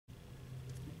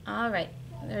Alright,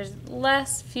 there's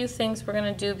last few things we're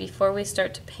going to do before we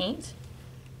start to paint.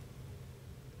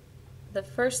 The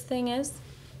first thing is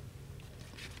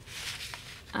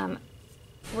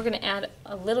we're going to add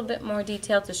a little bit more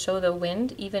detail to show the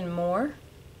wind even more.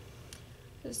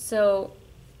 So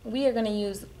we are going to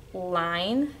use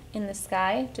line in the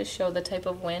sky to show the type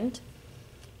of wind,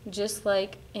 just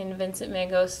like in Vincent van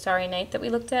Gogh's Starry Night that we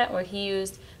looked at, where he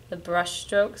used the brush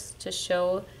strokes to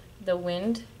show the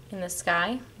wind in the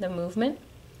sky, the movement.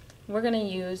 We're going to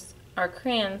use our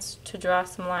crayons to draw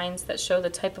some lines that show the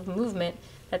type of movement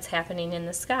that's happening in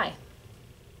the sky.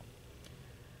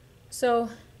 So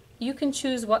you can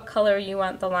choose what color you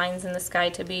want the lines in the sky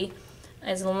to be,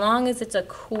 as long as it's a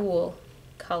cool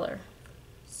color.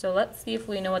 So let's see if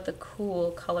we know what the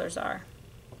cool colors are.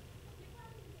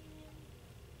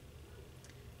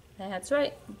 That's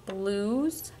right,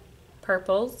 blues,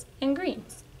 purples, and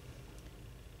greens.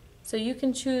 So you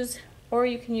can choose, or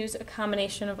you can use a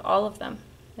combination of all of them.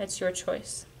 That's your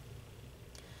choice.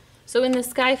 So in the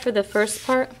sky for the first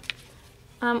part,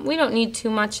 we don't need too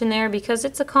much in there because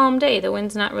it's a calm day. The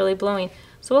wind's not really blowing.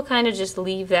 So we'll kind of just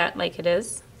leave that like it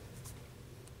is.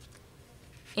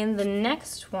 In the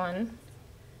next one,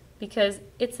 because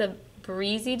it's a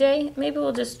breezy day, maybe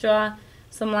we'll just draw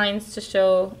some lines to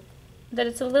show that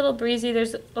it's a little breezy.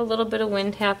 There's a little bit of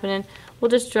wind happening. We'll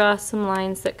just draw some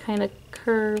lines that kind of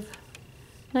curve.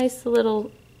 Nice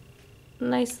little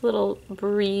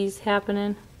breeze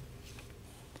happening.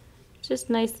 Just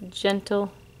nice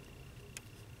gentle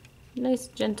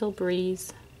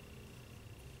breeze.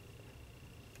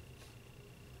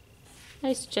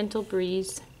 Nice gentle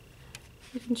breeze.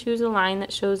 You can choose a line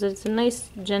that shows that it's a nice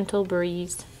gentle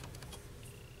breeze.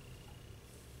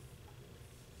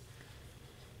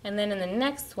 And then in the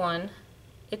next one,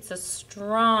 it's a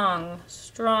strong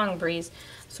breeze.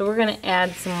 So we're going to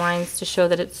add some lines to show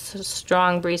that it's a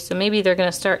strong breeze. So maybe they're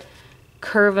going to start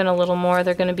curving a little more.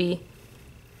 They're going to be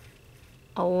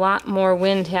a lot more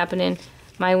wind happening.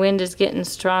 My wind is getting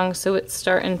strong, so it's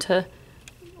starting to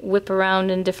whip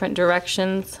around in different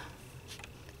directions.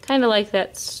 Kind of like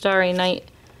that Starry Night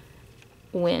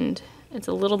wind. It's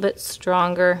a little bit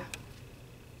stronger.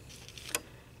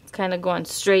 It's kind of going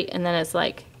straight, and then it's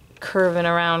like curving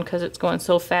around because it's going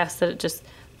so fast that it just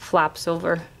flops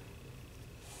over.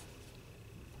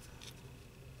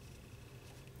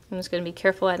 I'm just going to be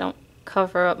careful I don't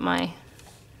cover up my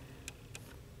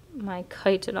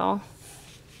kite at all.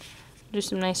 Do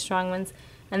some nice strong winds.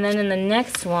 And then in the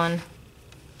next one,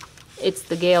 it's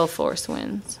the gale force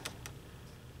winds.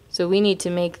 So we need to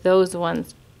make those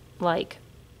ones like,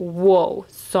 whoa,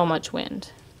 so much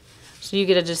wind. So you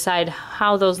get to decide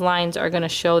how those lines are going to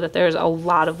show that there's a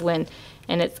lot of wind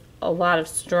and it's a lot of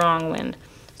strong wind.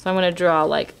 So I'm going to draw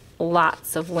like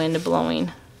lots of wind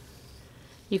blowing.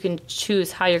 You can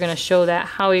choose how you're going to show that.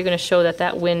 How are you going to show that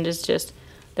that wind is just,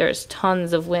 there's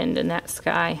tons of wind in that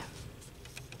sky.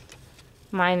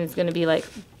 Mine is going to be like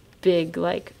big,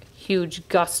 like huge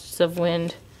gusts of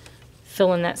wind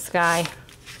filling that sky.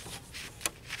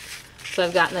 So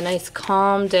I've got the nice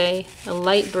calm day, a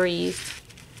light breeze,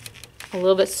 a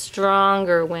little bit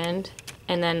stronger wind,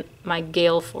 and then my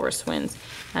gale force winds.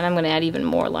 And I'm going to add even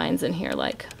more lines in here,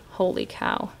 like, holy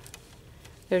cow.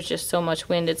 There's just so much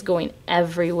wind, it's going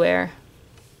everywhere.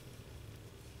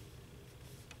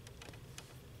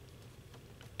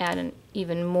 Add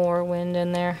even more wind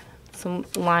in there. Some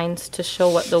lines to show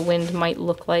what the wind might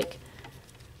look like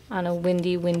on a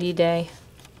windy day.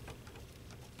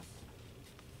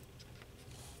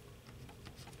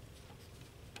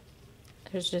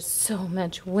 There's just so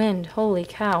much wind, holy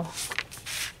cow.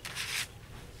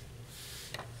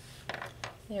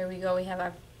 There we go, we have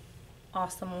our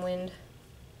awesome wind.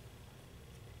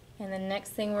 And the next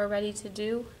thing we're ready to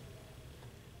do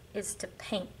is to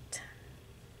paint.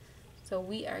 So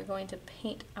we are going to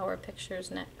paint our pictures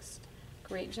next.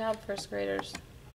 Great job, first graders.